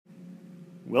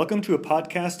Welcome to a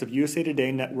podcast of USA Today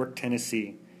Network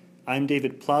Tennessee. I'm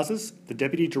David Plazas, the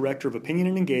Deputy Director of Opinion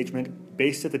and Engagement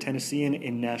based at the Tennessean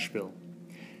in Nashville.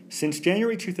 Since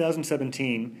January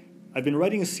 2017, I've been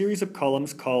writing a series of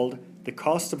columns called The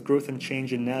Costs of Growth and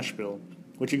Change in Nashville,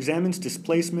 which examines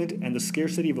displacement and the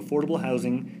scarcity of affordable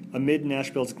housing amid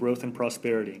Nashville's growth and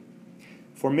prosperity.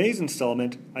 For May's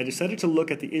installment, I decided to look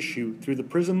at the issue through the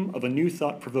prism of a new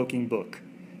thought-provoking book,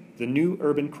 The New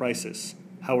Urban Crisis: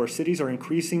 How Our Cities Are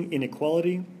Increasing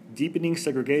Inequality, Deepening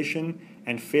Segregation,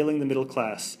 and Failing the Middle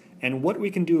Class, and What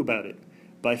We Can Do About It,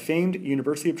 by famed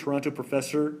University of Toronto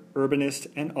professor, urbanist,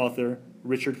 and author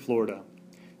Richard Florida.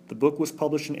 The book was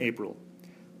published in April.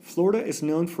 Florida is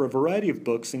known for a variety of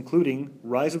books, including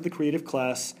Rise of the Creative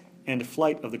Class and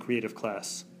Flight of the Creative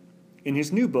Class. In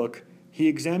his new book, he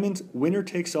examines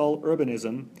winner-takes-all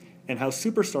urbanism and how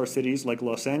superstar cities like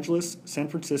Los Angeles, San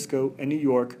Francisco, and New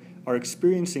York are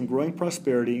experiencing growing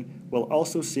prosperity while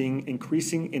also seeing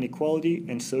increasing inequality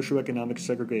and socioeconomic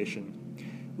segregation.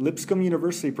 Lipscomb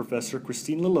University professor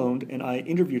Kristine LaLonde and I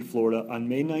interviewed Florida on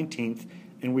May 19th,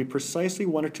 and we precisely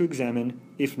wanted to examine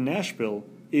if Nashville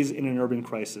is in an urban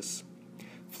crisis.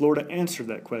 Florida answered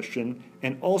that question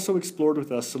and also explored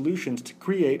with us solutions to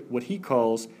create what he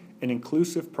calls an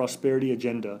inclusive prosperity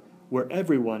agenda, where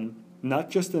everyone,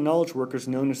 not just the knowledge workers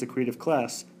known as the creative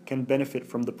class, can benefit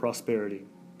from the prosperity.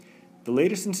 The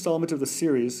latest installment of the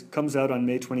series comes out on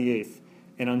May 28th,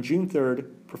 and on June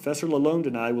 3rd, Professor LaLonde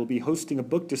and I will be hosting a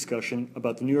book discussion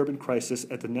about the new urban crisis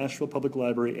at the Nashville Public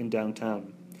Library in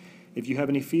downtown. If you have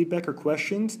any feedback or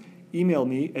questions, email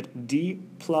me at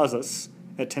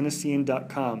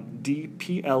dplazas@tennessean.com,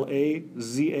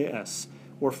 DPLAZAS,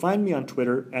 or find me on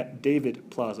Twitter at David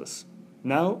Plazas.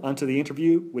 Now, on to the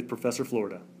interview with Professor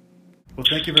Florida. Well,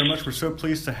 thank you very much. We're so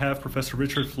pleased to have Professor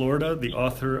Richard Florida, the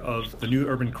author of The New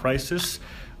Urban Crisis,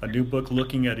 a new book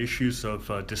looking at issues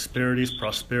of disparities,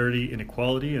 prosperity,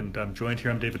 inequality. And I'm joined here.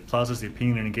 I'm David Plazas, the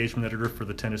Opinion and Engagement Editor for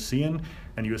the Tennessean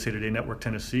and USA Today Network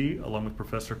Tennessee, along with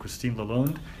Professor Kristine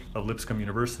LaLonde of Lipscomb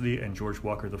University and George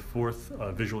Walker IV,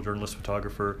 a visual journalist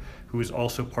photographer, who is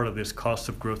also part of this Costs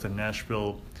of Growth in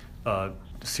Nashville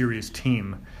series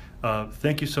team.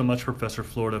 Thank you so much, Professor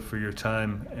Florida, for your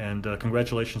time, and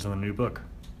congratulations on the new book.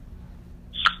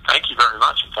 Thank you very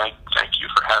much, and thank you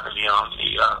for having me on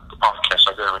the podcast.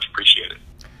 I very much appreciate it.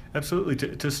 Absolutely.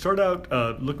 To start out,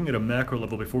 looking at a macro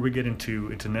level, before we get into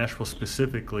Nashville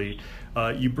specifically,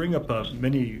 you bring up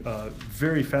many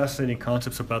very fascinating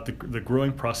concepts about the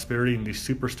growing prosperity in these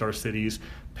superstar cities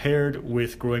paired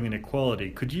with growing inequality.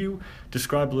 Could you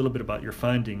describe a little bit about your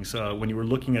findings when you were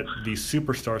looking at these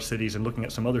superstar cities and looking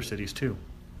at some other cities too?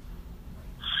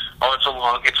 Oh, it's a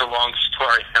long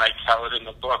story, and I tell it in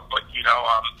the book. But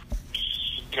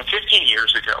 15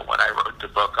 years ago, when I wrote the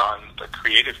book on the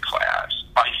creative class,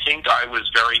 I think I was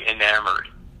very enamored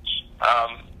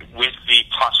with the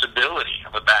possibility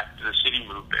of a back to the city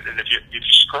movement. And if you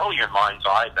scroll your mind's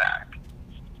eye back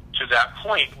to that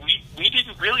point, we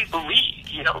didn't really believe.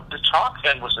 The talk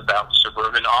then was about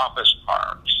suburban office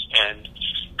parks and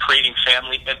creating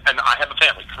and I have a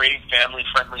family, creating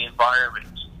family-friendly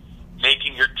environments,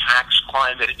 making your tax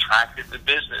climate attractive to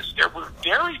business. There were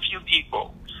very few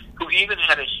people who even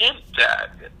had a hint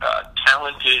that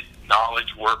talented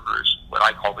knowledge workers, what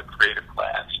I call the creative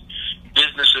class,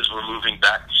 businesses were moving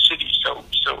back to cities. So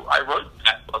I wrote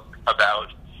that book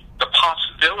about the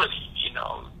possibility,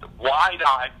 the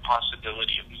wide-eyed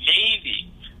possibility of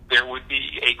maybe there would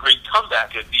be a great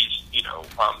comeback of these,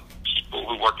 people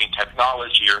who work in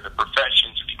technology or the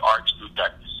professions or the arts move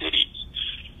back to cities.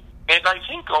 And I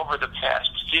think over the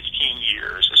past 15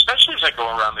 years, especially as I go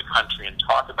around the country and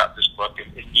talk about this book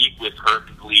and meet with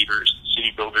urban leaders,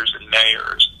 city builders, and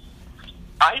mayors,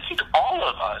 I think all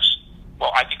of us,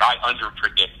 I think I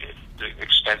underpredicted the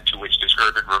extent to which this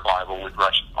urban revival would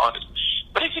rush upon us.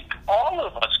 But I think all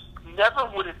of us never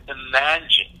would have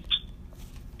imagined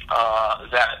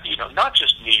that, not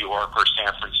just New York or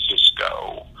San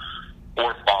Francisco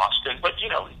or Boston, but,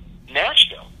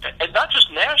 Nashville. And not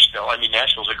just Nashville. I mean,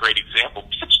 Nashville's a great example.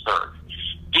 Pittsburgh.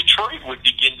 Detroit would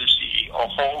begin to see a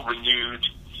whole renewed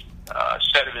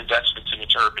set of investments in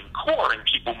its urban core and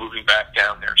people moving back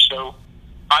down there. So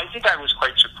I think I was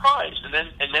quite surprised. And then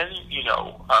I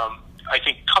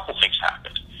think a couple things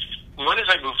happened. One is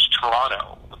I moved to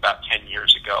Toronto about 10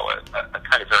 years ago, a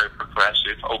kind of very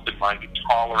progressive, open-minded,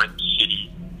 tolerant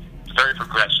city, very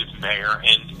progressive mayor,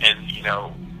 and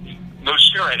no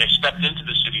sooner had I stepped into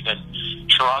the city than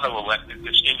Toronto elected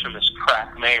this infamous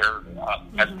crack mayor,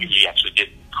 he actually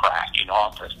did crack in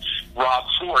office, Rob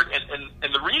Ford. And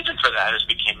the reason for that, as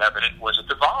became evident, was a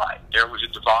divide. There was a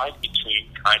divide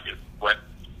between kind of what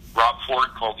Rob Ford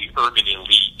called the urban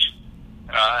elite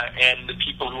and the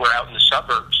people who were out in the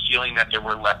suburbs feeling that they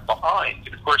were left behind.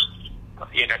 And of course,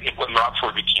 when Rob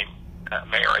Ford became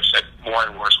mayor, I said more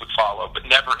and worse would follow, but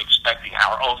never expecting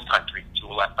our own country to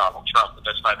elect Donald Trump, but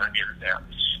that's neither here nor there.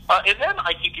 And then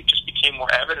I think it just became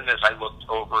more evident as I looked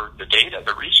over the data,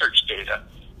 the research data,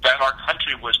 that our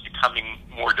country was becoming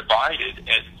more divided.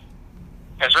 And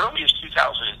as early as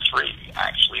 2003,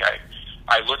 actually,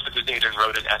 I looked at the data and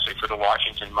wrote an essay for the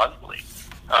Washington Monthly,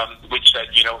 which said,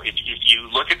 if you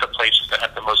look at the places that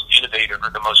have the most innovative or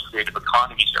the most creative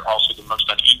economies, they're also the most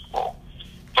unequal.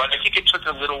 But I think it took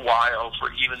a little while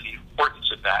for even the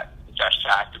importance of that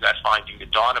fact, of that finding to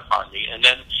dawn upon me. And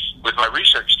then with my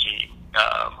research team,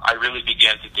 I really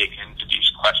began to dig into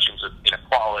these questions of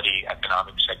inequality,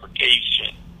 economic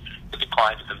segregation, the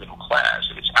decline of the middle class.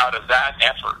 And it's out of that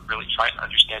effort, really trying to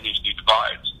understand these new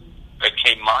divides, that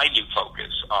came my new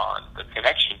focus on the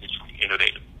connection between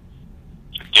innovative,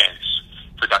 dense,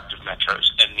 productive metros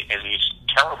and these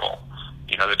terrible,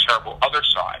 the terrible other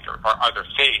side or other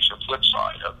face or flip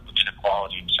side of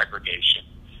inequality, segregation,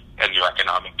 and new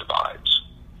economic divides.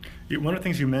 One of the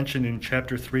things you mentioned in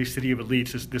Chapter 3, City of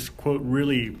Elites, is this quote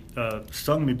really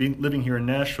stung me living here in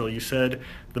Nashville. You said,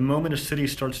 "The moment a city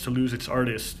starts to lose its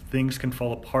artists, things can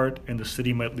fall apart and the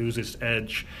city might lose its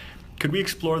edge." Could we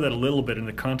explore that a little bit in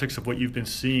the context of what you've been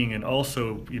seeing? And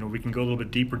also, we can go a little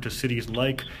bit deeper into cities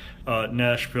like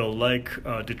Nashville, like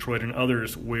Detroit and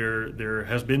others, where there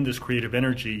has been this creative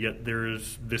energy, yet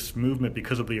there's this movement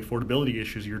because of the affordability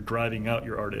issues. You're driving out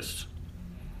your artists.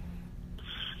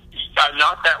 I'm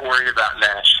not that worried about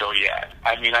Nashville yet.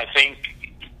 I mean, I think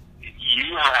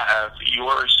you have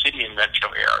your city and metro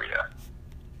area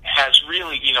has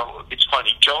really, it's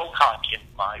funny, Joel Kotkin,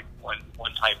 my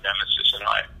one-time nemesis, and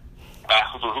I,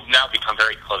 who've now become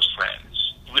very close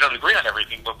friends. We don't agree on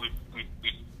everything, but we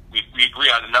agree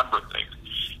on a number of things.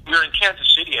 We were in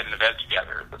Kansas City at an event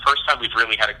together, the first time we've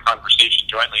really had a conversation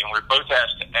jointly, and we were both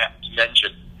asked to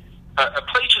mention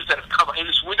places that have come in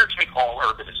this winner-take-all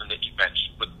urbanism that you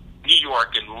mentioned, with New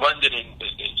York and London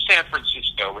and San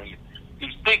Francisco and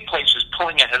these big places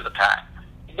pulling ahead of the pack.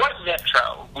 What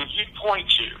metro would you point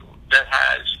to that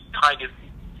has kind of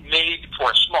made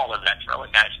for a smaller metro,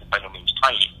 and Nashville by no means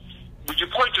tiny, would you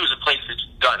point to as a place that's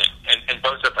done it? And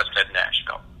both of us said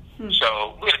Nashville.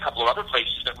 So we had a couple of other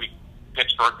places that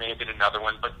Pittsburgh may have been another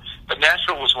one, but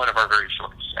Nashville was one of our very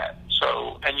short set.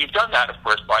 So, and you've done that, of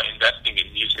course, by investing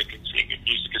in music and seeing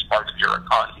music as part of your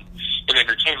economy, an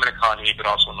entertainment economy, but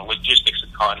also in the logistics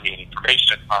economy, and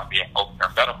information economy, and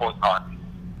healthcare medical economy.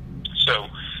 So,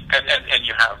 and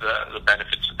you have the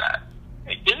benefits of that.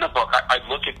 In the book, I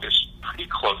look at this pretty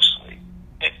closely,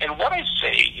 and what I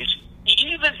say is,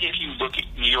 even if you look at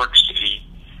New York City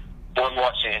or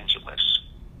Los Angeles,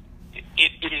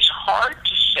 it is hard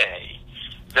to say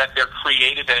that their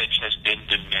creative edge has been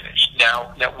diminished.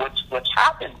 Now what's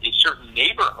happened is certain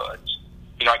neighborhoods.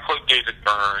 I quote David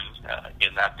Byrne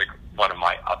in that one of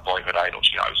my boyhood idols.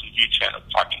 I was a huge fan of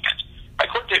Talking Heads. I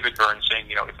quote David Byrne saying,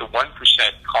 if the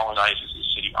 1% colonizes the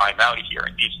city, I'm out of here.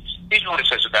 And he's what it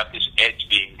says about this edge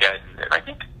being dead. And I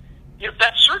think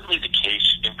that's certainly the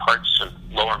case in parts of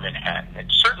Lower Manhattan.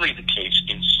 It's certainly the case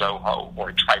in Soho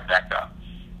or Tribeca.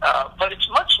 But it's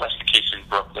much less the case in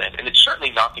Brooklyn, and it's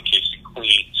certainly not the case in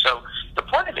Queens. So the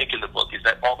point I make in the book is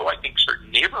that although I think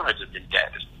certain neighborhoods have been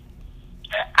dead,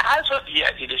 as of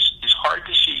yet, it is hard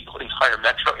to see entire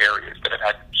metro areas that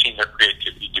have seen their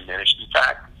creativity diminished. In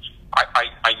fact,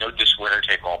 I note this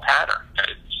winner-take-all pattern, that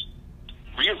it's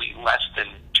really less than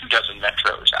 24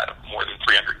 metros out of more than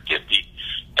 350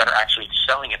 that are actually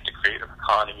selling at the creative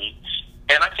economy.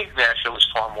 And I think Nashville is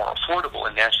far more affordable,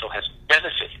 and Nashville has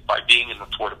benefited by being an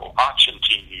affordable option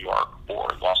to New York or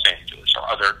Los Angeles or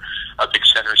other big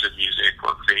centers of music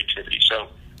or creativity. So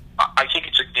I think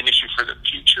it's an issue for the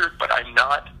future, but I'm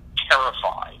not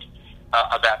terrified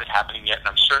about it happening yet, and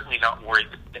I'm certainly not worried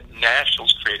that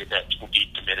Nashville's creative edge will be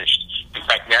diminished. In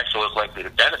fact, Nashville is likely to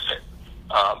benefit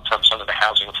from some of the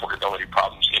housing affordability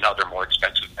problems in other more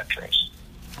expensive metros.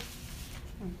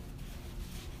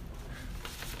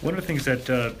 One of the things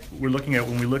that we're looking at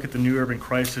when we look at the New Urban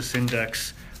Crisis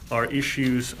Index are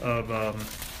issues of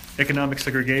economic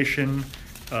segregation,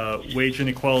 wage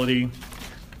inequality,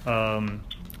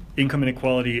 income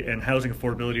inequality, and housing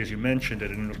affordability, as you mentioned it.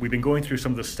 And we've been going through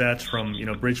some of the stats from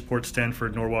Bridgeport,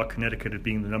 Stanford, Norwalk, Connecticut as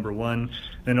being the number one,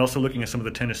 and also looking at some of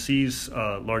the Tennessee's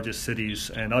largest cities.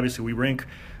 And obviously we rank,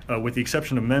 with the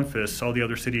exception of Memphis, all the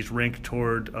other cities rank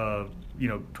toward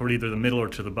either the middle or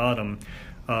to the bottom.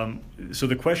 So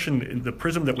the question, the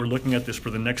prism that we're looking at this for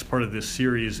the next part of this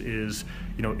series is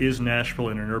Nashville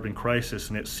in an urban crisis?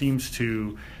 And it seems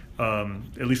to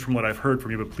at least from what I've heard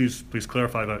from you, but please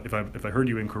clarify if I heard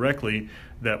you incorrectly,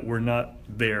 that we're not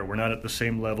there. We're not at the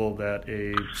same level that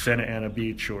a Santa Ana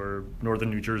Beach or northern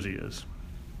New Jersey is.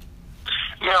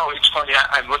 No, it's funny.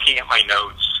 I'm looking at my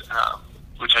notes,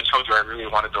 which I told you I really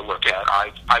wanted to look at.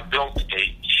 I built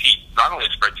a sheet, not only a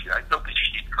spreadsheet, I built a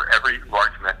sheet for every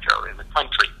large metro in the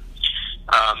country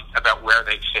about where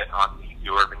they fit on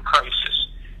the urban crisis.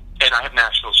 And I have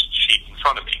Nashville's sheet in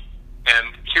front of me. And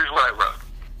here's what I wrote.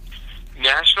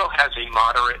 Nashville has a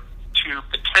moderate to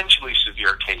potentially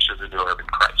severe case of the new urban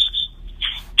crisis.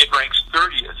 It ranks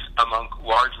 30th among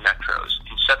large metros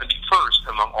and 71st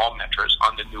among all metros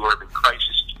on the new urban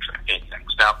crisis index.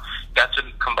 Now, that's a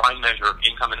combined measure of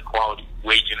income inequality,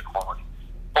 wage inequality,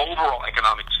 overall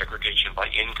economic segregation by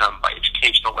income, by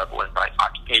educational level, and by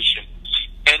occupation,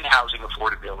 and housing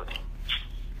affordability.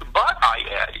 But I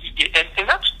add, and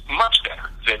that's much better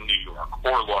than New York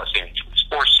or Los Angeles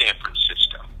or San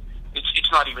Francisco.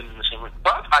 It's not even in the same way.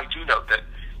 But I do note that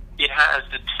it has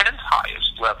the 10th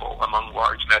highest level among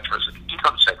large metros of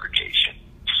income segregation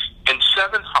and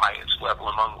 7th highest level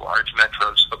among large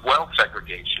metros of wealth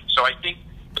segregation. So I think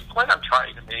the point I'm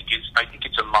trying to make is I think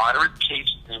it's a moderate case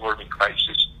of the urban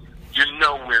crisis. You're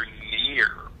nowhere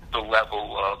near the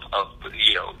level of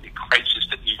the crisis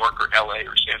that New York or LA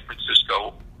or San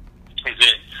Francisco is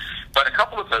in. But a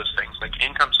couple of those things, like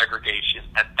income segregation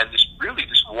and this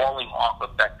walling off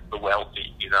effect of the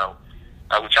wealthy,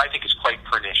 which I think is quite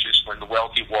pernicious when the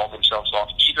wealthy wall themselves off,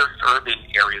 either in urban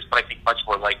areas, but I think much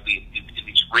more likely in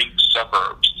these ring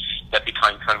suburbs that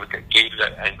become kind of like a gated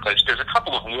enclaves. There's a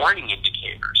couple of warning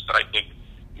indicators that I think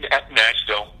at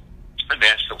Nashville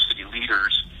city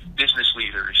leaders, business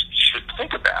leaders should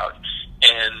think about.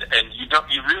 And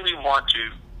you really want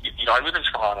to, I live in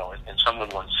Toronto, and someone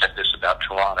once said this about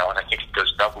Toronto, and I think it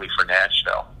goes doubly for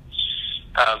Nashville.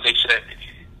 They said,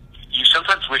 you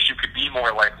sometimes wish you could be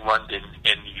more like London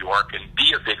and New York and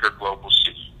be a bigger global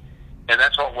city. And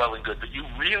that's all well and good, but you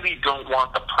really don't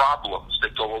want the problems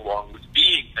that go along with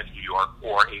being a New York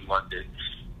or a London.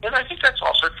 And I think that's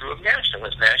also true of Nashville.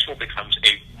 As Nashville becomes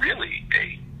a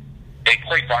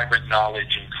quite vibrant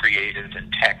knowledge and creative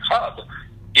and tech hub,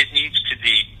 it needs to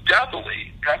be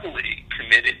doubly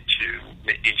committed to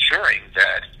ensuring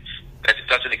that it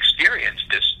doesn't experience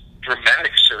this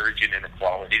dramatic surge in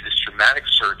inequality, this dramatic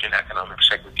surge in economic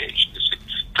segregation, this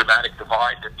dramatic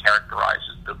divide that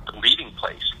characterizes the leading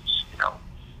places,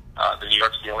 the New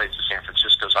Yorks, the LAs, the San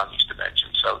Franciscos on these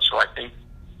dimensions. So I think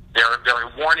there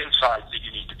are warning signs that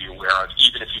you need to be aware of,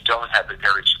 even if you don't have a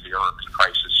very severe urban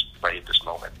crisis right at this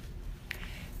moment.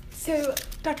 So,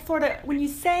 Dr. Florida, when you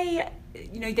say,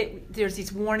 that there's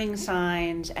these warning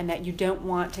signs and that you don't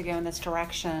want to go in this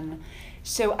direction,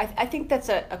 so I think that's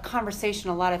a conversation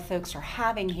a lot of folks are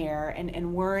having here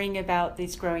and worrying about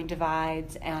these growing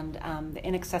divides and the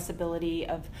inaccessibility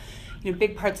of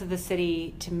big parts of the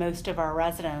city to most of our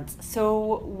residents.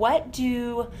 So what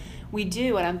do we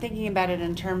do? And I'm thinking about it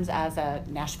in terms as a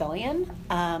Nashvilleian,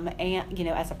 and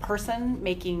as a person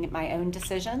making my own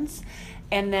decisions,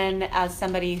 and then as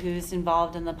somebody who's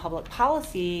involved in the public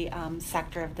policy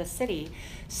sector of the city.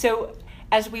 So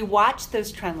as we watch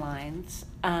those trend lines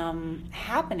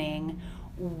happening,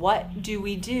 what do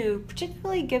we do,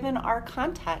 particularly given our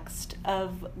context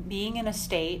of being in a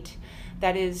state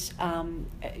that is run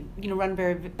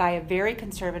by a very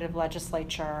conservative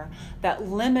legislature that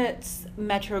limits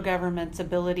metro government's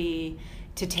ability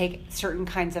to take certain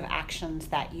kinds of actions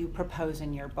that you propose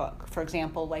in your book? For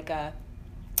example, like an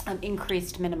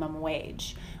increased minimum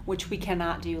wage, which we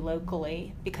cannot do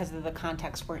locally because of the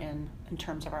context we're in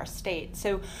terms of our state.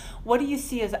 So what do you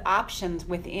see as options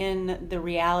within the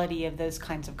reality of those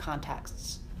kinds of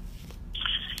contexts?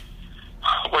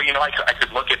 Well, I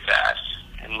could look at that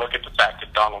and look at the fact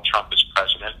that Donald Trump is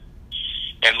president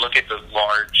and look at the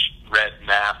large red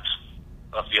map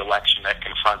of the election that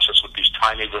confronts us with these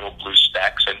tiny little blue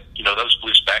specks. And, those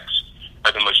blue specks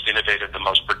are the most innovative, the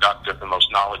most productive, the most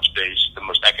knowledge-based, the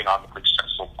most economically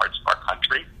successful parts of our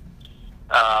country.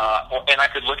 And I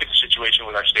could look at the situation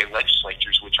with our state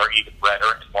legislatures, which are even redder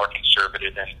and more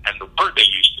conservative, and the word they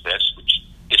use for this, which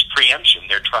is preemption.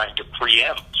 They're trying to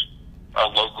preempt a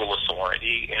local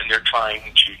authority, and they're trying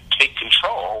to take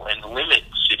control and limit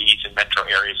cities and metro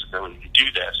areas' ability to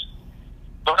do this.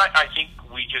 But I think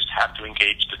we just have to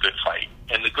engage the good fight.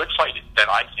 And the good fight that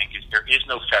I think is there is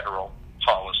no federal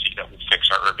policy that will fix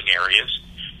our urban areas.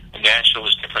 Nashville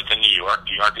is different than New York.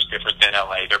 New York is different than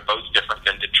LA. They're both different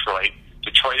than Detroit.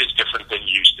 Detroit is different than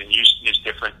Houston. Houston is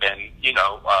different than,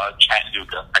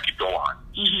 Chattanooga. I could go on.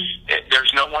 Mm-hmm.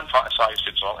 There's no one size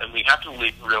fits all, and we have to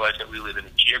realize that we live in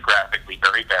a geographically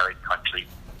very varied country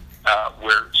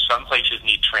where some places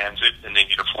need transit and they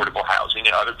need affordable housing,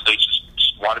 and other places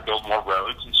want to build more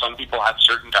roads, and some people have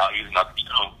certain values and others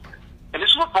don't. And this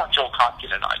is what brought Joel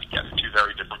Kotkin and I together, two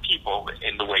very different people,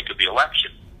 in the wake of the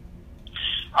election.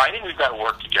 I think we've got to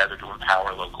work together to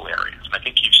empower local areas, and I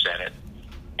think you said it.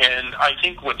 And I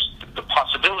think what's the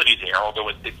possibility there, although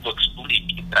it looks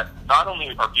bleak, is that not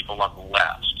only are people on the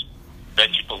left,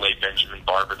 Benji Belay, Benjamin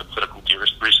Barber, the political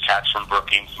theorist, Bruce Katz from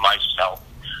Brookings, myself,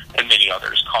 and many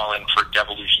others calling for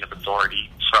devolution of authority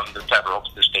from the federal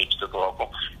to the state to the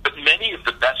local, but many of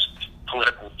the best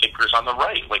political thinkers on the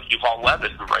right, like Yuval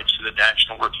Levin, who writes for the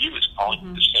National Review, is calling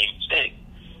for the same thing.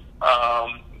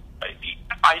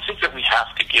 I think that we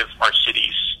have to give our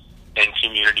cities and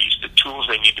communities the tools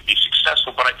they need to be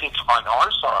successful, but I think on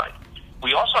our side,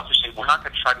 we also have to say we're not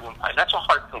going to try to impose, and that's a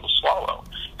hard pill to swallow,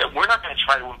 that we're not going to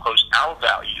try to impose our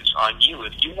values on you.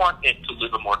 If you want it to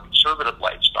live a more conservative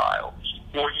lifestyle,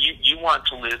 or you want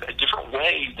to live a different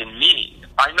way than me,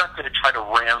 I'm not going to try to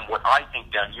ram what I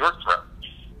think down your throat.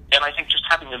 And I think just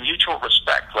having a mutual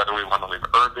respect, whether we want to live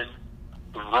urban,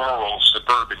 rural,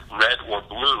 suburban, red or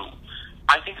blue,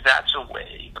 I think that's a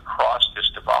way across this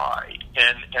divide.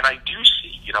 And I do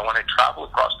see, when I travel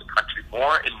across the country,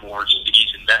 more and more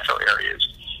cities and metro areas,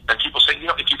 and people say,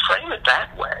 if you frame it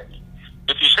that way,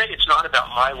 if you say it's not about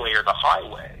my way or the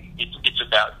highway, it's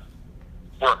about,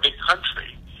 we're a big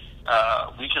country,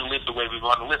 we can live the way we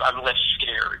want to live, I'm less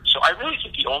scared. So I really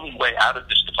think the only way out of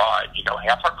this divide,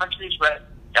 half our country is red,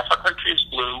 half our country is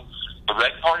blue, the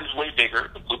red part is way bigger,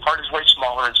 the blue part is way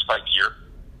smaller and spikier.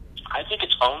 I think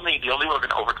the only way we're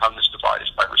going to overcome this divide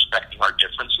is by respecting our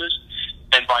differences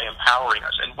and by empowering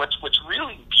us. And what's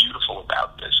really beautiful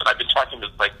about this, and I've been talking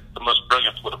to the most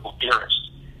brilliant political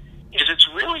theorists, is it's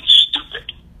really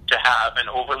stupid to have an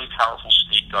overly powerful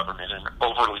state government and an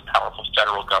overly powerful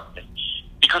federal government,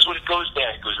 because when it goes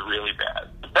bad, it goes really bad.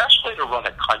 The best way to run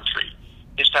a country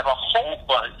is to have a whole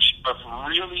bunch of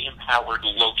really empowered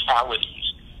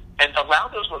localities and allow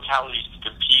those localities to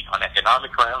compete on economic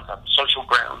grounds, on social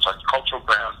grounds, on cultural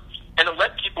grounds, and to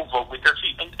let people vote with their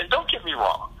feet. And don't get me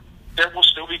wrong, there will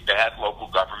still be bad local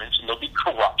governments, and there'll be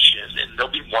corruption, and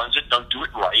there'll be ones that don't do it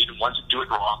right and ones that do it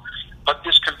wrong. But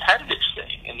this competitive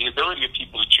thing and the ability of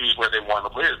people to choose where they want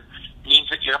to live means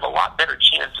that you have a lot better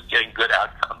chance of getting good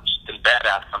outcomes than bad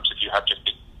outcomes if you have just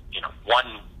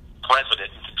one president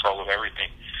in control of everything.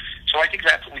 So I think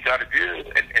that's what we got to do.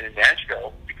 And in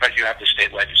Nashville, because you have the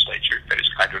state legislature that is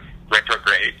kind of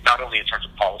retrograde, not only in terms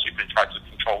of policy, but in terms of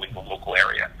controlling the local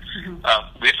area,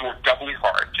 we have to work doubly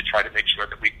hard to try to make sure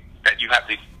that you have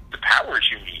the powers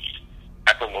you need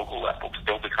at the local level to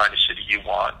build the kind of city you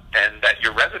want and that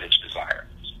your residents desire.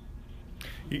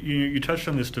 You touched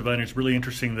on this divide, and it's really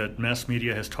interesting that mass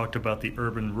media has talked about the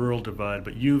urban-rural divide,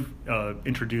 but you've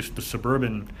introduced the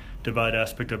suburban divide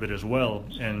aspect of it as well.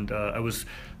 And I was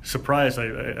surprised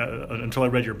until I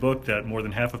read your book that more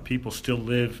than half of people still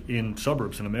live in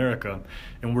suburbs in America.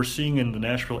 And we're seeing in the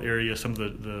Nashville area some of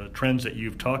the trends that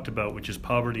you've talked about, which is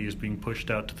poverty is being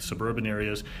pushed out to the suburban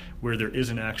areas where there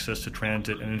isn't access to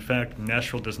transit. And in fact,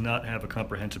 Nashville does not have a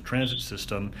comprehensive transit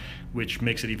system, which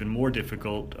makes it even more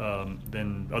difficult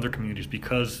than other communities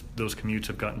because those commutes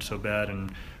have gotten so bad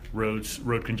and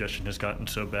road congestion has gotten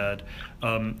so bad.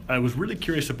 I was really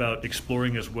curious about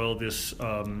exploring as well this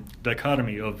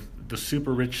dichotomy of the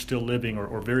super rich still living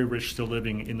or very rich still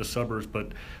living in the suburbs,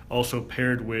 but also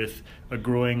paired with a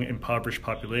growing impoverished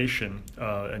population.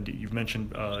 And you've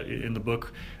mentioned in the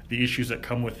book the issues that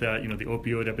come with that, the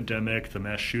opioid epidemic, the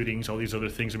mass shootings, all these other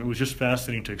things. I mean, it was just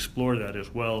fascinating to explore that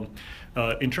as well.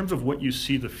 In terms of what you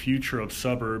see the future of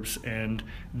suburbs and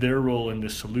their role in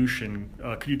this solution,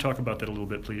 could you talk about that a little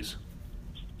bit, please?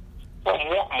 Well,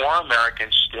 more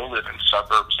Americans still live in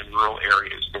suburbs and rural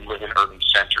areas than live in urban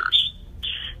centers.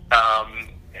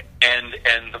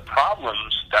 And the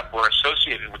problems that were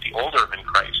associated with the old urban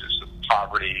crisis of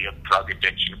poverty, of drug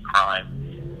addiction, of crime,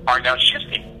 are now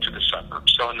shifting to the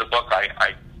suburbs. So in the book,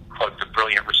 I quote the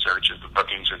brilliant research of the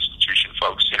Brookings Institution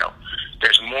folks.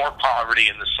 There's more poverty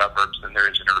in the suburbs than there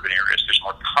is in urban areas. There's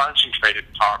more concentrated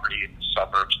poverty in the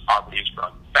suburbs. Poverty is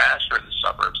growing faster in the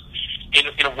suburbs.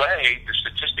 In a way, the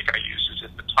statistic I use is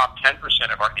that the top 10%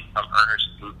 of our income earners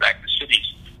have moved back to cities.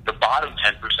 The bottom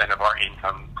 10% of our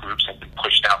income groups have been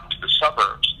pushed out into the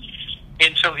suburbs.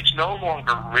 And so it's no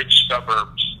longer rich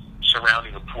suburbs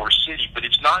surrounding a poor city, but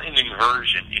it's not an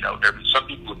inversion. There have been some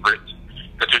people who've written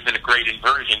that there's been a great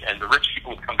inversion and the rich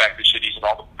people have come back to cities and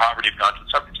all the poverty have gone to the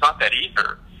suburbs. It's not that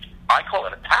either. I call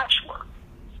it a patchwork.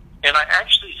 And I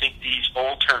actually think these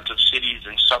old terms of cities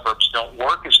and suburbs don't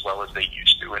work as well as they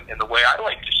used to. And the way I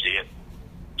like to see it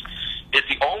is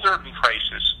the old urban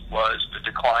crisis was the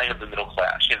decline of the middle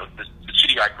class. You know, the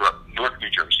city I grew up in, Newark, New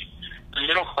Jersey. The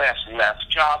middle class left,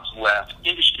 jobs left,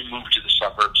 industry moved to the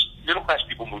suburbs, middle class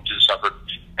people moved to the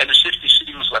suburbs, and the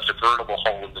city was left a veritable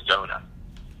hole in the donut.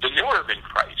 The new urban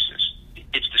crisis,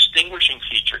 its distinguishing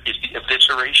feature is the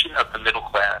evisceration of the middle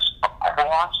class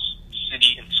across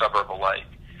city and suburb alike.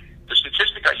 The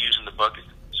statistic I use in the book is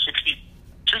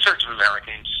two-thirds of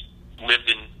Americans lived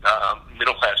in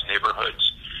middle-class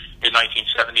neighborhoods in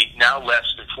 1970. Now less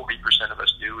than 40% of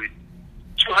us do.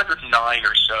 209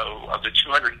 or so of the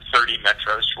 230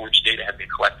 metros for which data have been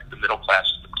collected, the middle class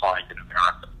has declined in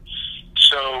America.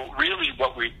 So really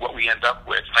what we end up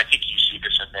with, and I think you see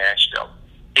this in Nashville,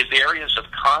 is areas of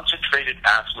concentrated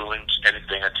affluence and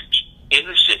advantage in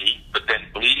the city, but then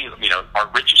bleeding, our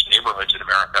richest neighborhoods in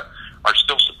America are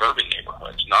still suburban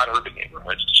neighborhoods, not urban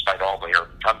neighborhoods, despite all the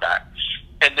urban comeback.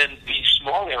 And then these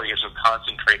small areas of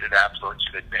concentrated affluence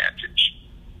and advantage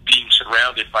being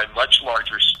surrounded by much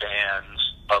larger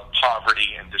spans of poverty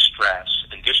and distress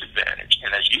and disadvantage.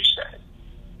 And as you said,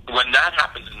 when that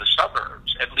happens in the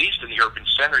suburbs, at least in the urban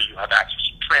center, you have access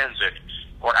to transit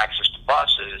or access to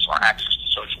buses or access to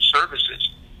social services.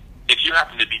 If you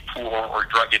happen to be poor or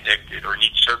drug addicted or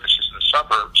need services in the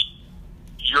suburbs,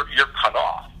 you're cut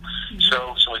off.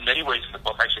 Mm-hmm. So in many ways in the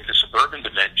book, I say the suburban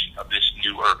dimension of this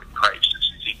new urban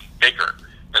crisis is even bigger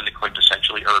than the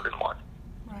quintessentially urban one.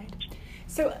 Right.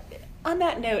 So on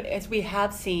that note, as we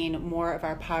have seen more of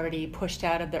our poverty pushed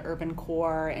out of the urban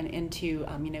core and into,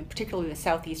 particularly the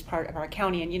southeast part of our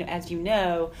county, and as you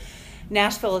know,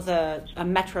 Nashville is a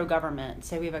metro government,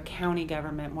 so we have a county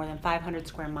government, more than 500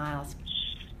 square miles.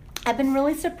 I've been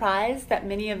really surprised that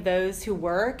many of those who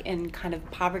work in kind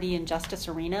of poverty and justice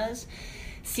arenas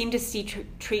seem to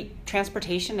treat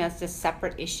transportation as this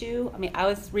separate issue. I mean, I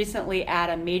was recently at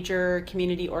a major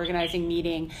community organizing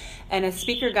meeting, and a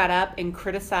speaker got up and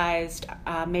criticized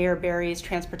Mayor Berry's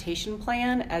transportation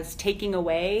plan as taking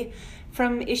away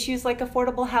from issues like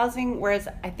affordable housing, whereas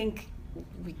I think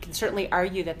we can certainly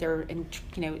argue that they're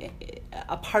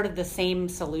a part of the same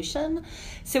solution.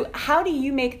 So how do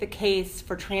you make the case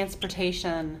for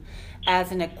transportation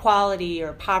as an equality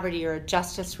or poverty or a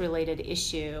justice-related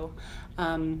issue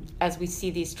as we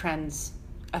see these trends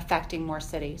affecting more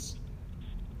cities?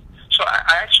 So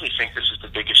I actually think this is the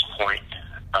biggest point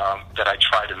that I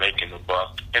try to make in the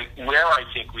book, and where I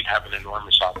think we have an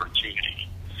enormous opportunity,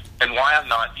 and why I'm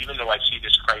not, even though I see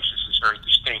this crisis as very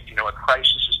distinct, a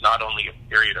crisis is not only a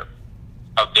period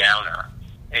of downer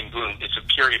and gloom, it's a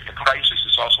crisis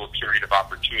is also a period of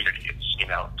opportunity. It's,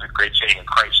 the great saying, a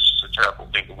crisis is a terrible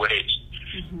thing to waste.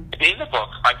 Mm-hmm. In the book,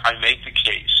 I make the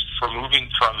case for moving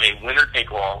from a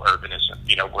winner-take-all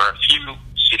urbanism, where a few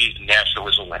cities, and Nashville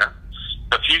is a winner,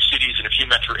 a few cities and a few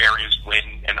metro areas win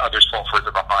and others fall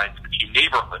further behind, and a few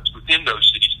neighborhoods within those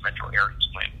cities and metro areas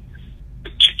win,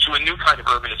 to a new kind of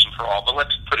urbanism for all, but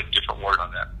let's put a different word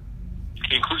on that,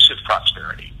 inclusive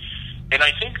prosperity. And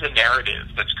I think the narrative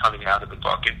that's coming out of the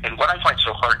book, and what I find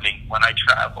so heartening when I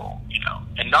travel,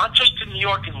 and not just to New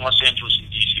York and Los Angeles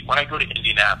and D.C., when I go to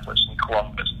Indianapolis and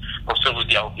Columbus or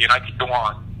Philadelphia, and I could go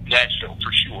on, Nashville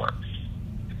for sure,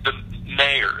 the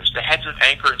mayors, the heads of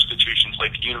anchor institutions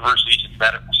like universities and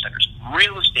medical centers,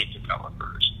 real estate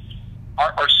developers,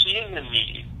 are seeing the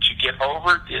need to get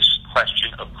over this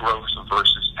question of growth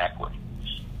versus equity.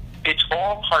 It's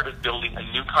all part of building a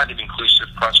new kind of inclusive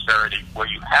prosperity where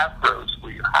you have growth,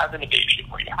 where you have innovation,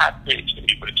 where you have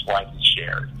creativity, but it's widely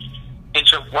shared. And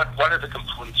so what are the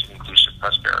components of inclusive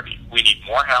prosperity? We need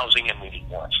more housing, and we need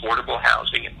more affordable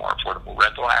housing and more affordable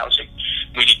rental housing.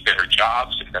 We need better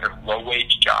jobs and better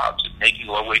low-wage jobs, and making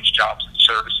low-wage jobs and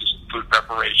services and food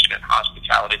preparation and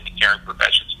hospitality and caring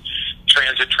professions.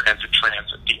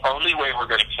 Transit. The only way we're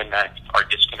going to connect our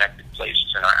disconnected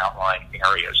places in our outlying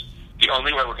areas, the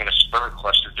only way we're going to spur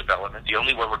cluster development, the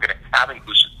only way we're going to have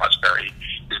inclusive prosperity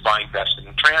is by investing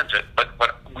in transit. But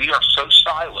we are so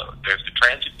siloed. There's the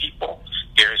transit people,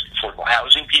 there's the affordable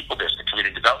housing people, there's the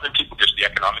community development people, there's the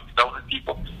economic development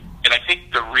people. And I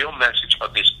think the real message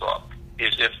of this book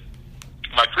is, if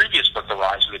my previous book, The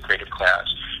Rise of the Creative Class,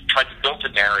 tried to build a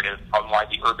narrative on why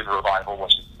the urban revival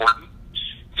was important,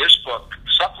 this book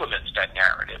supplements that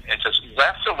narrative and says,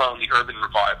 left alone, the urban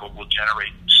revival will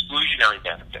generate exclusionary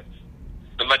benefits.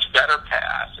 The much better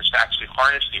path is to actually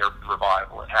harness the urban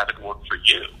revival and have it work for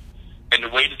you. And the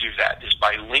way to do that is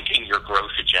by linking your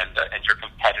growth agenda and your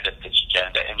competitiveness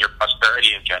agenda and your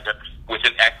prosperity agenda with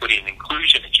an equity and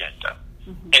inclusion agenda.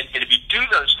 Mm-hmm. And if you do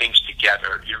those things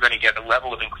together, you're going to get a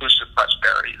level of inclusive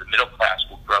prosperity. The middle class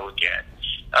will grow again.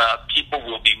 People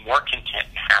will be more content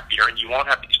and happier, and you won't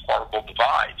have these horrible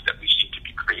divides that we seem to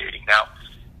be creating. Now,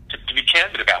 to be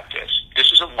candid about this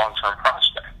is a long-term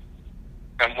prospect.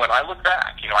 And when I look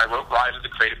back, I wrote Rise of the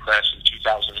Creative Class in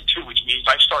 2002, which means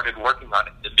I started working on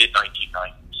it in the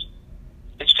mid-1990s.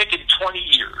 It's taken 20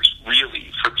 years, really,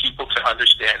 for people to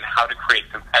understand how to create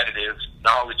competitive,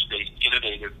 knowledge-based,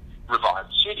 innovative,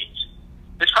 revived cities.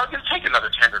 It's probably going to take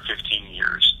another 10 or 15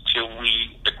 years till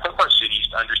we equip our cities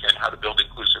to understand how to build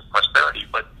inclusive prosperity.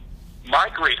 But my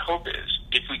great hope is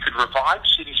if we could revive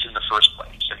cities in the first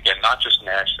place, and again, not just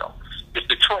Nashville, if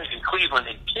Detroit and Cleveland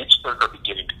and Pittsburgh are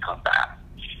beginning to come back,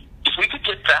 if we could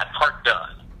get that part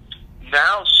done,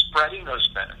 now spreading those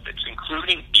benefits,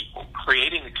 including people,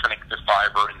 creating the connective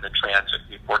fiber and the transit,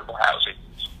 the affordable housing,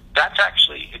 that's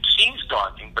actually, it seems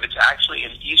daunting, but it's actually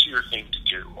an easier thing to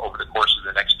do over the course of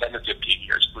the next 10 to 15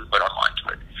 years if we put our mind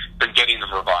to it than getting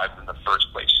them revived in the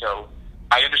first place. So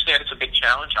I understand it's a big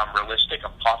challenge. I'm realistic.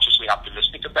 I'm cautiously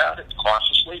optimistic about it,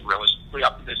 realistically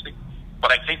optimistic.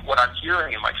 But I think what I'm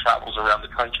hearing in my travels around the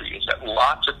country is that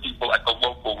lots of people at the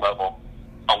local level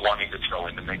are wanting to throw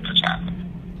in to make this happen.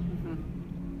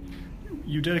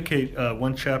 You dedicate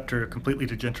one chapter completely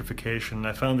to gentrification.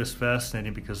 I found this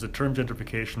fascinating because the term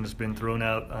gentrification has been thrown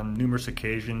out on numerous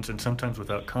occasions and sometimes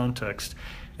without context,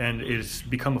 and it's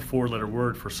become a four-letter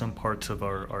word for some parts of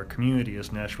our community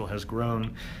as Nashville has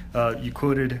grown. You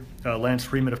quoted Lance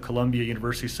Freeman of Columbia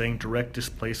University saying direct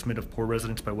displacement of poor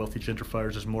residents by wealthy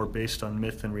gentrifiers is more based on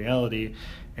myth than reality,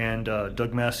 and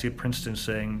Doug Massey of Princeton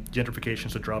saying gentrification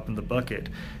is a drop in the bucket.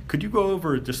 Could you go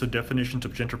over just the definitions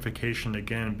of gentrification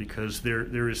again, because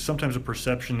there is sometimes a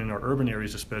perception in our urban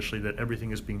areas especially that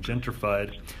everything is being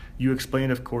gentrified. You explain,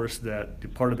 of course,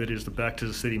 that part of it is the Back to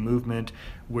the City movement,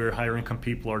 where higher income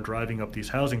people are driving up these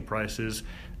housing prices,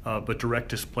 but direct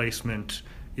displacement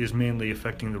is mainly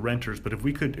affecting the renters. But if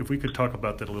we could talk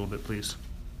about that a little bit, please.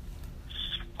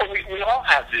 Well, we all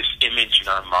have this image in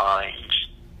our mind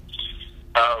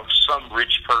of some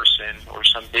rich person or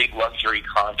some big luxury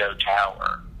condo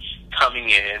tower coming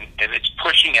in, and it's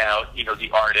pushing out, the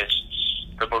artists,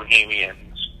 the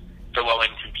bohemians, the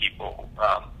low-income people,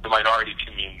 the minority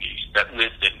communities that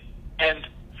live in. And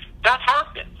that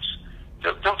happens.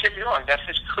 Don't get me wrong, that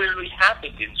has clearly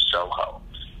happened in Soho.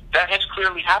 That has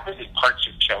clearly happened in parts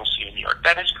of Chelsea and New York.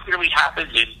 That has clearly happened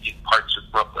in parts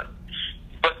of Brooklyn.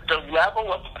 But the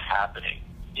level of it happening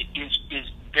is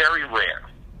very rare.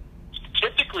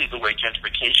 Typically, the way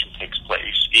gentrification takes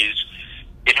place is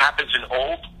it happens in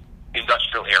old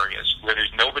industrial areas where there's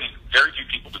very few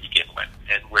people to begin with,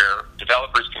 and where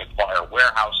developers can acquire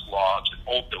warehouse lots and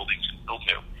old buildings and build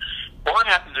new. Or it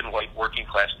happens in white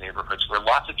working-class neighborhoods where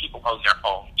lots of people own their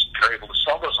homes and are able to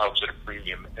sell those homes at a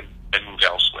premium and move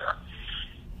elsewhere.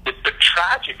 The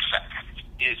tragic fact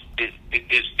is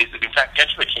that, in fact,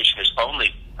 gentrification has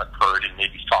only occurred in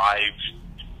maybe 5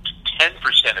 to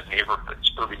 10% of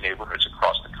neighborhoods, urban neighborhoods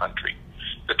across the country.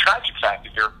 The tragic fact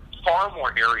is there are far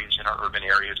more areas in our urban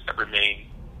areas that remain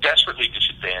desperately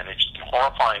disadvantaged and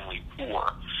horrifyingly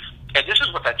poor. And this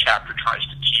is what that chapter tries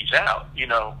to tease out.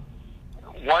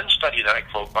 One study that I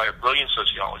quote by a brilliant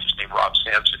sociologist named Rob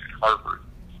Sampson at Harvard,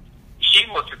 he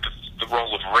looked at the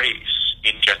role of race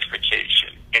in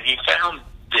gentrification, and he found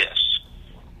this.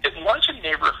 That once a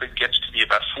neighborhood gets to be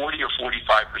about 40 or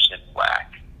 45%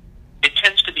 black, it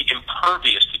tends to be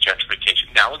impervious to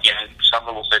gentrification. Now, again,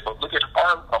 someone will say, but look at the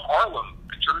Harlem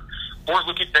picture, or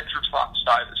look at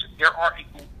Bedford-Stuyvesant. There are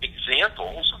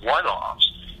examples,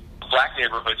 one-offs, of black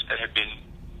neighborhoods that have been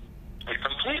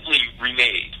completely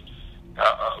remade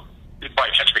by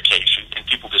gentrification and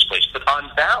people displaced. But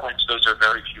on balance, those are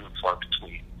very few and far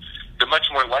between. The much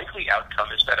more likely outcome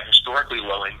is that a historically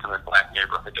low-income and black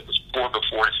neighborhood that was poor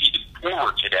before is even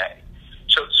poorer today.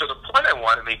 So the point I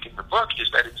want to make in the book is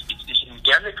that it's this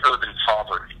endemic urban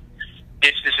poverty.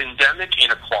 It's this endemic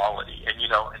inequality. And,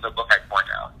 in the book I point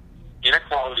out,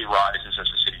 inequality rises as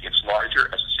the city gets larger,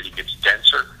 as the city gets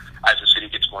denser, as the city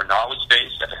gets more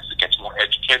knowledge-based, as it gets more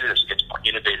educated, as it gets more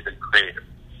innovative and creative.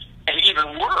 And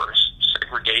even worse,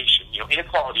 segregation.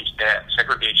 Inequality is bad.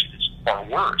 Segregation is far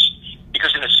worse.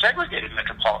 Because in a segregated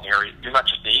metropolitan area, you're not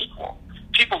just equal.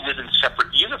 People live in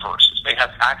separate universes. They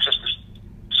have access to,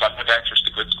 some have access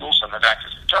to good schools, some have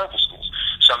access to terrible schools.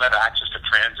 Some have access to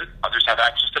transit, others have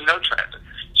access to no transit.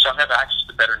 Some have access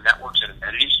to better networks and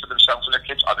amenities for themselves and their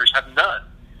kids, others have none.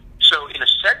 So in a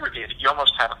segregated, you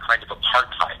almost have a kind of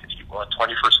apartheid, if you will, a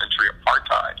 21st century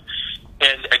apartheid.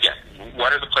 And again,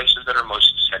 what are the places that are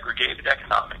most segregated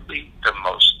economically?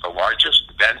 The largest,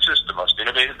 the densest, the most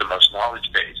innovative, the most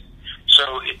knowledge-based.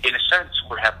 So in a sense,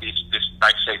 we have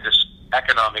this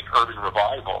economic urban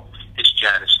revival. It's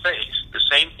Janus Face. The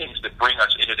same things that bring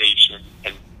us innovation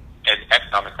and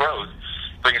economic growth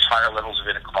bring us higher levels of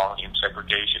inequality and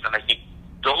segregation. And I think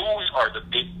those are the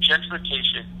big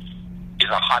gentrification is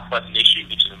a hot button issue.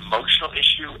 It's an emotional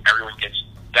issue. Everyone gets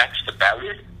vexed about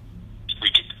it.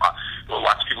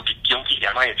 Lots of people get guilty.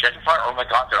 Am I a gentrifier? Oh my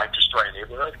God, did I destroy a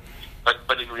neighborhood?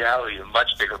 But in reality, the much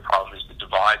bigger problem is the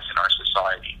divides in our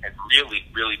society, and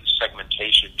really the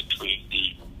segmentation between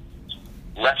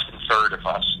the less than third of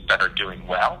us that are doing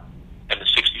well and the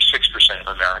 66% of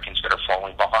Americans that are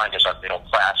falling behind as our middle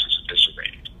class is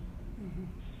eviscerated. Mm-hmm.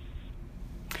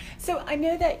 So I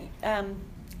know that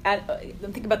I'm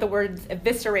thinking about the words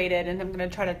eviscerated, and I'm going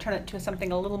to try to turn it to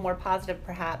something a little more positive,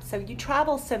 perhaps. So you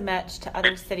travel so much to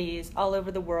other cities all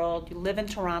over the world. You live in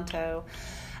Toronto.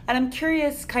 And I'm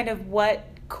curious kind of what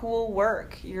cool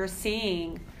work you're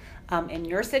seeing in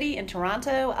your city, in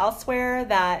Toronto, elsewhere,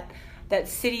 that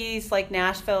cities like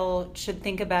Nashville should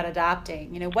think about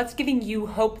adopting. You know, what's giving you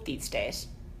hope these days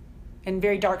in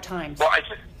very dark times? Well,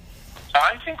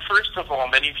 I think first of all,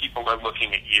 many people are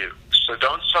looking at you. So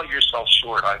don't sell yourself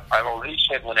short. I've already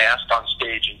said when asked on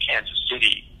stage in Kansas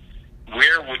City,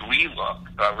 where would we look,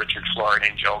 Richard Florida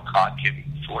and Joe Kotkin,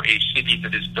 for a city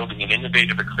that is building an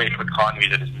innovative and creative economy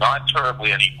that is not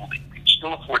terribly unequal, that you can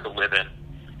still afford to live in?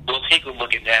 We'll take a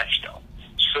look at Nashville.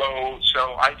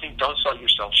 So I think don't sell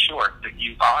yourself short. That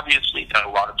you've obviously done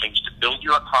a lot of things to build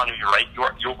your economy, right?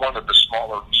 You're one of the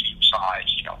smaller, medium size,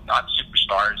 not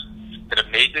superstars that have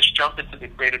made this jump into the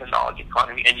creative and knowledge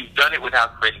economy, and you've done it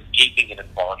without creating gaping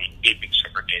inequality, gaping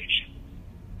segregation.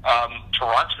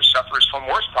 Toronto suffers from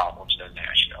worse problems than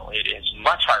Nashville. It has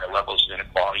much higher levels of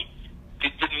inequality.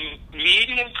 The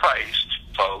median price,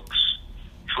 folks,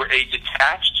 for a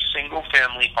detached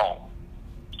single-family home,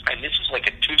 and this is like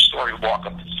a two-story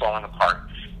walk-up that's falling apart,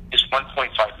 is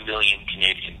 1.5 million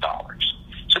Canadian dollars.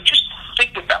 So just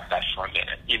think about that for a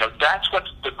minute. That's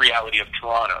what's the reality of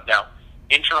Toronto. Now,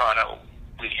 in Toronto,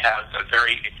 we have a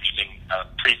very interesting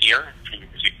premier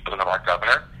who's the equivalent of our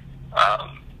governor.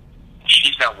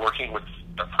 She's now working with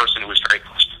a person who was very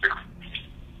close to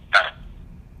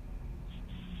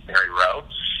Mary Rowe.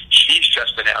 She's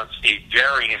just announced a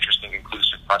very interesting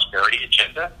inclusive prosperity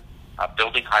agenda,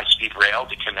 building high-speed rail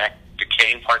to connect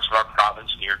decaying parts of our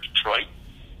province near Detroit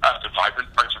to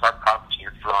vibrant parts of our province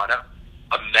near Toronto,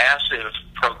 a massive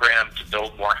program to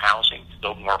build more housing, to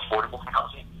build more affordable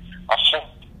housing, a whole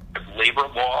labor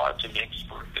law to make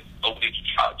sure that low-wage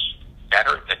jobs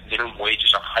better, that minimum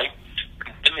wages are hiked.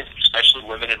 Women, especially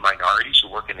women and minorities who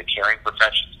work in the caring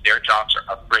professions, their jobs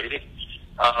are upgraded.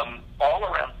 All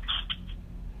around,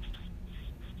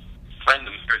 friend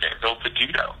them here, they built the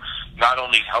Dudo, not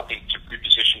only helping to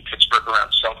reposition Pittsburgh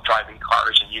around self-driving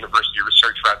cars and university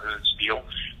research rather than steel,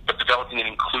 but developing an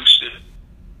inclusive.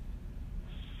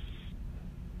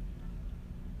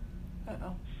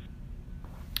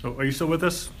 Oh, are you still with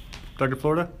us, Dr.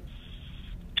 Florida?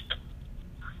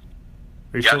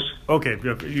 Are you yes. Still? Okay.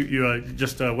 You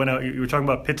just went out. You were talking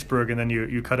about Pittsburgh, and then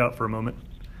you cut out for a moment.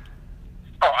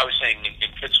 Oh, I was saying in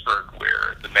Pittsburgh,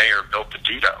 where the mayor built the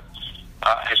Dudo,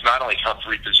 has not only helped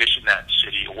reposition that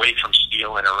city away from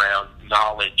steel and around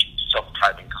knowledge and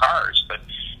self-driving cars, but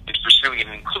it's pursuing an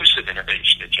inclusive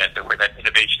innovation agenda, where that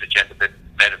innovation agenda that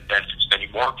benefits many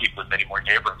more people in many more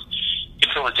neighborhoods. In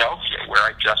Philadelphia, where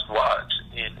I just was,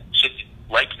 in a city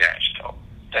like Nashville,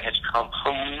 that has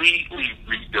completely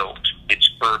rebuilt its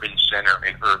urban center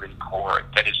and urban core,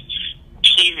 that is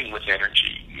teeming with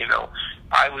energy.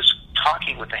 I was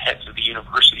talking with the heads of the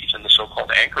universities and the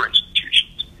so-called anchor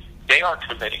institutions. They are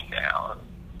committing now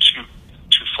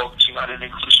to focusing on an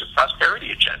inclusive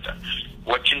prosperity agenda.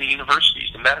 What can the universities,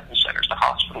 the medical centers, the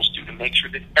hospitals do to make sure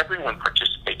that everyone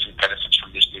participates and benefits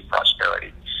from this new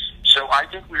prosperity? So I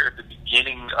think we're at the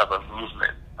beginning of a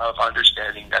movement of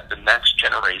understanding that the next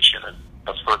generation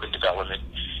of urban development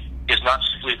is not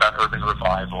simply about urban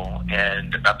revival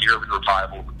and about the urban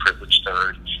revival of the privileged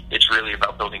third. It's really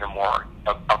about building a more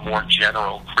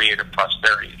general creative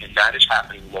prosperity, and that is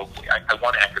happening locally. I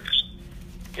want to echo this.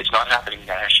 It's not happening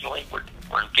nationally. We're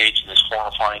engaged in this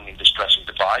horrifying and distressing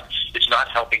divide. It's not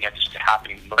happening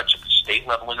much at the state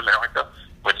level in America,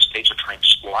 where the states are trying to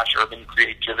squash urban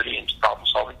creativity and problem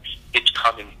solving. It's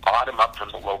coming bottom up from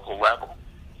the local level.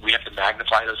 We have to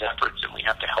magnify those efforts, and we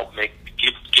have to help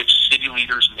give city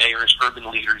leaders, mayors, urban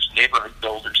leaders, neighborhood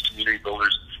builders, community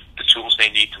builders the tools they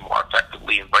need to more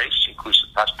effectively embrace inclusive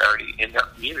prosperity in their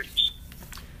communities.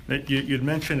 You'd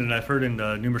mentioned, and I've heard in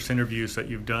numerous interviews that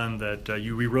you've done, that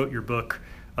you rewrote your book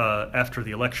after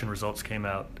the election results came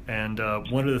out. And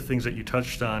one of the things that you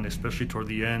touched on, especially toward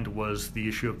the end, was the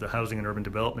issue of the housing and urban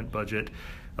development budget.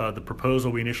 The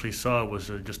proposal we initially saw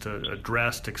was just a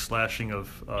drastic slashing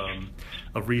of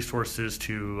resources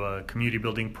to community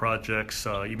building projects,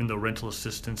 even though rental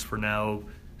assistance for now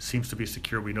seems to be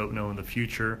secure. We don't know in the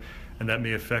future, and that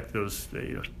may affect those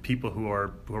people who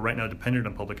are right now dependent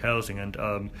on public housing. And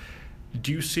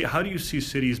how do you see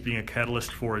cities being a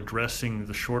catalyst for addressing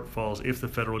the shortfalls if the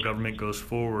federal government goes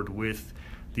forward with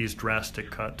these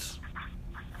drastic cuts?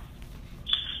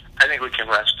 I think we can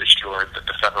rest assured that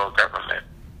the federal government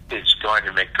is going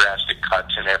to make drastic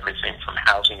cuts in everything from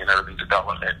housing and urban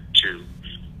development to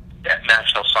the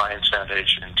National Science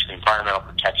Foundation to the Environmental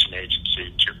Protection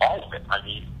Agency to all of it. I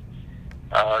mean,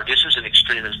 this is an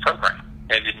extremist program,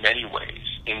 and in many ways,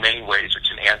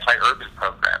 it's an anti-urban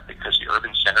program because the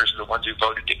urban centers are the ones who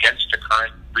voted against the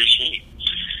current regime.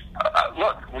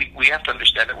 Look, we have to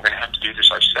understand that we're going to have to do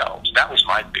this ourselves. That was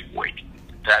my big weight,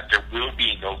 that there will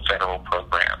be no federal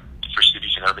program for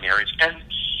cities and urban areas, and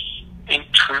in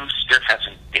truth, there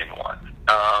hasn't been one.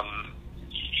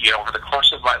 Over the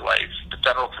course of my life, the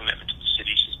federal commitment to the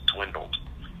cities has dwindled.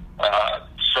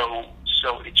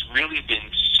 So it's really been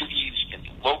cities and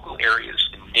local areas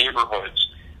and neighborhoods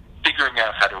figuring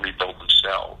out how to rebuild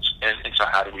themselves. And so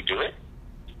how do we do it?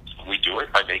 We do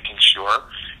it by making sure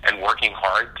and working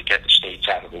hard to get the states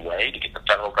out of the way, to get the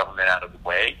federal government out of the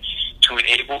way, to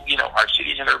enable, our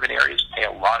cities and urban areas pay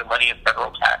a lot of money in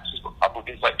federal taxes.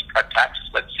 Republicans like to cut taxes.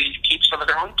 Let cities keep some of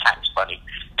their own tax money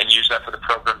and use that for the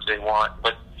programs they want.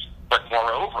 But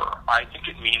moreover, I think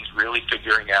it means really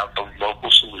figuring out the local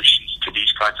solutions to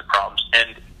these kinds of problems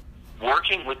and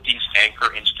working with these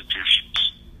anchor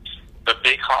institutions, the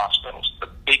big hospitals, the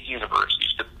big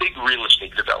universities, the big real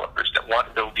estate developers that want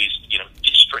to build these,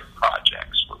 district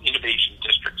projects, or innovation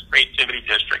districts, creativity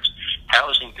districts,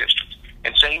 housing districts,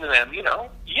 and saying to them,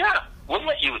 we'll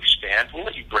let you expand, we'll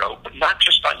let you grow, but not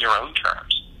just on your own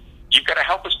terms. You've got to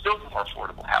help us build more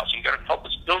affordable housing. You've got to help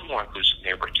us build more inclusive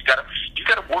neighborhoods. You've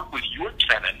got to work with your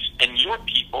tenants and your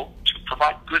people to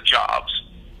provide good jobs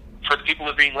for the people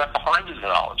that are being left behind in the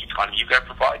knowledge economy. You've got to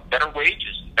provide better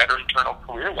wages and better internal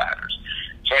career ladders.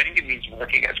 So I think it means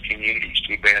working as communities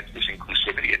to advance this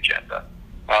inclusivity agenda,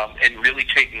 and really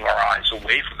taking our eyes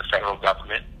away from the federal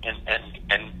government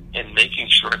and making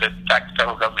sure that, in fact, the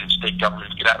federal government and state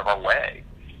governments get out of our way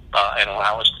and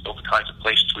allow us to build the kinds of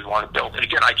places we want to build. And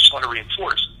again, I just want to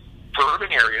reinforce, for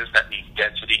urban areas, that means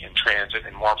density and transit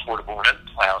and more affordable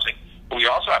rental housing. But we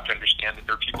also have to understand that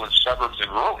there are people in suburbs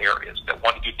and rural areas that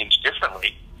want to do things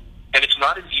differently. And it's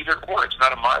not an either or. It's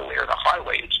not a my way or the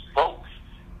highway. It's both.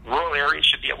 Rural areas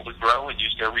should be able to grow and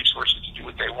use their resources to do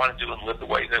what they want to do and live the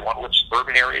way they want to live.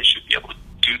 Suburban areas should be able to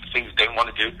do the things they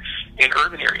want to do in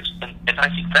urban areas. And I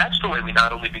think that's the way we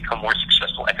not only become more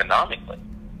successful economically,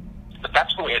 but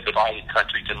that's the way a divided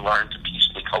country can learn to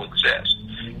peacefully coexist.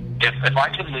 If I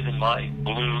can live in my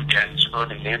blue, dense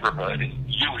urban neighborhood, and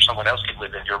you or someone else can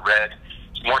live in your red,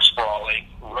 more sprawling,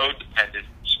 road-dependent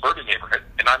suburban neighborhood,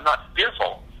 and I'm not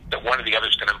fearful that one or the other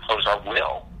is going to impose our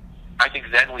will, I think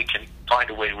then we can find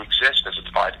a way to exist as a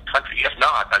divided country. If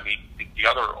not, the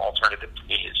other alternative to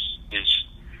me is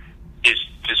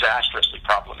disastrously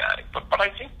problematic. But I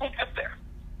think we'll get there.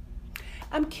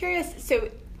 I'm curious. So,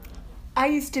 I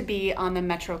used to be on the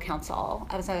Metro Council.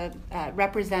 I was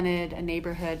represented a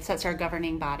neighborhood, so it's our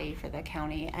governing body for the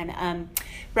county, and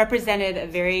represented a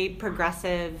very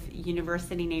progressive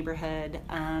university neighborhood.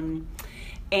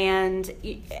 And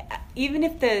even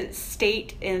if the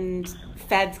state and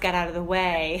feds got out of the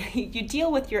way, you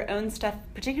deal with your own stuff,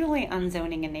 particularly on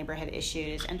zoning and neighborhood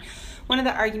issues. And one of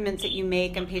the arguments that you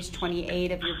make on page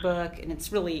 28 of your book, and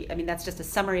it's really, that's just a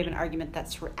summary of an argument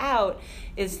that's throughout,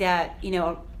 is that,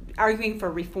 arguing for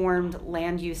a reformed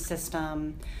land use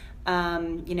system,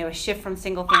 a shift from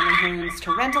single family homes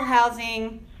to rental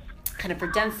housing, kind of for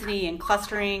density and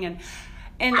clustering. And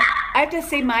I have to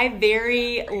say, my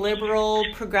very liberal,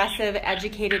 progressive,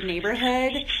 educated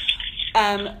neighborhood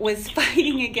was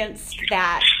fighting against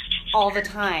that all the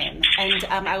time. And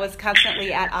I was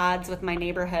constantly at odds with my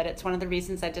neighborhood. It's one of the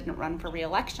reasons I didn't run for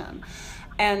re-election.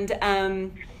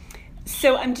 And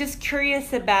so I'm just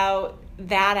curious about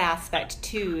that aspect,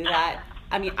 too, that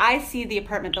I see the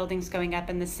apartment buildings going up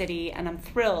in the city, and I'm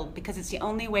thrilled because it's the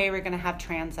only way we're going to have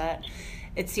transit.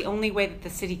 It's the only way that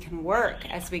the city can work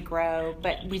as we grow,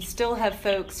 but we still have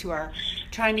folks who are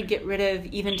trying to get rid of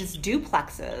even just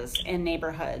duplexes in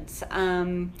neighborhoods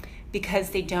because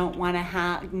they don't want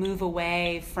to move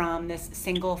away from this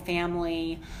single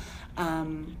family,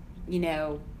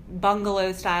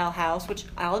 bungalow style house, which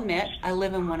I'll admit I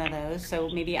live in one of those, so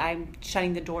maybe I'm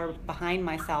shutting the door behind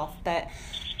myself. But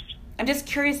I'm just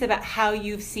curious about how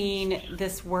you've seen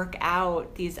this work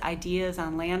out, these ideas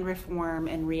on land reform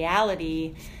and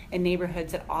reality in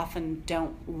neighborhoods that often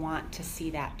don't want to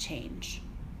see that change.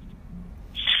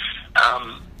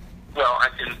 Well,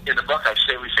 in the book, I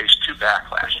say we face two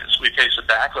backlashes. We face a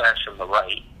backlash from the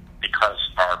right because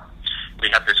we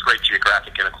have this great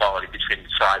geographic inequality between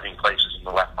thriving places and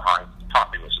the left behind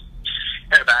populism.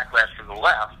 And a backlash from the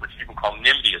left, which people call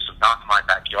NIMBYism, not in my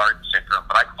backyard syndrome,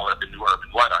 but I call it the new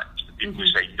urban Luddites. The people who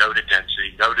say no to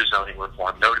density, no to zoning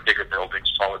reform, no to bigger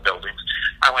buildings, taller buildings.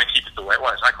 I want to keep it the way it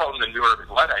was. I call them the new urban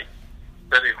Luddites.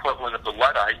 They're the equivalent of the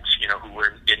Luddites, who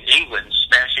were in England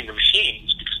smashing the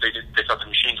machines because they thought the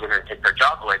machines were going to take their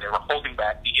job away. They were holding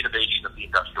back the innovation of the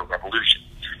Industrial Revolution.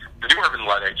 The new urban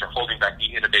Luddites are holding back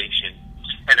the innovation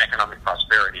and economic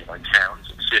prosperity of our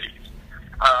towns and cities.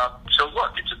 So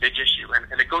look, it's a big issue,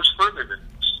 and it goes further than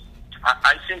this.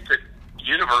 I think that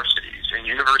universities and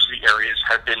university areas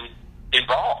have been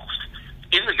involved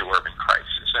in the new urban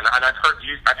crisis, and I've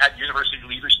had university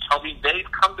leaders tell me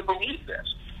they've come to believe this.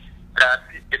 That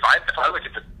if I look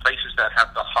at the places that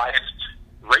have the highest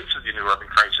rates of the new urban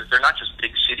crisis, they're not just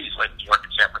big cities like New York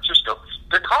and San Francisco.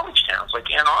 They're college towns like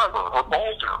Ann Arbor or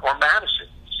Boulder or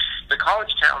Madison. The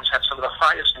college towns have some of the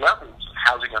highest levels of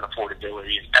housing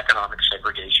unaffordability and economic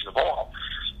segregation of all.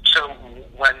 So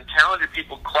when talented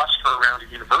people cluster around a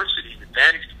university,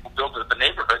 advantaged people build up a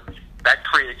neighborhood, that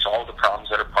creates all the problems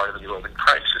that are part of the new urban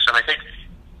crisis. And I think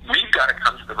we've got to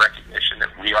come to the recognition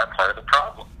that we are part of the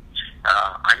problem.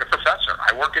 I'm a professor.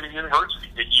 I work in a university.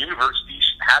 The universities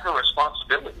have a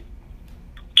responsibility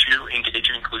to engage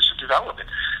in inclusive development,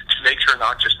 to make sure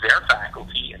not just their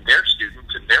faculty and their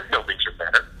students and their buildings are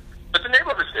better, but the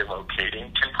neighborhoods they locate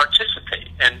in can participate,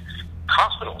 and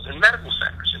hospitals and medical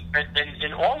centers and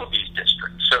in all of these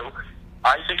districts. So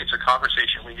I think it's a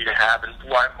conversation we need to have, and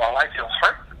while I feel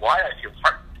heartened,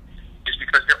 is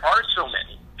because there are so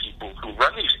many people who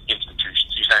run these institutions,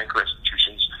 these anchor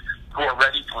institutions, who are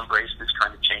ready to embrace this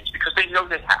kind of change because they know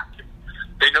they have to.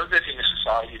 They know that in a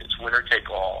society that's winner take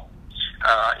all,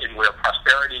 in where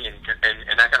prosperity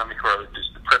and economic growth is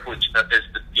the privilege that is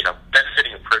the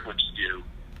benefiting a privileged few,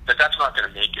 that's not going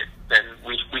to make it. Then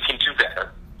we can do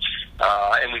better,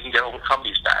 and we can overcome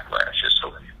these backlashes.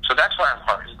 So that's why I'm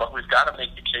heartened. But we've got to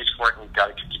make the case for it, and we've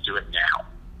got to do it now.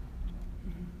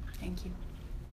 Thank you.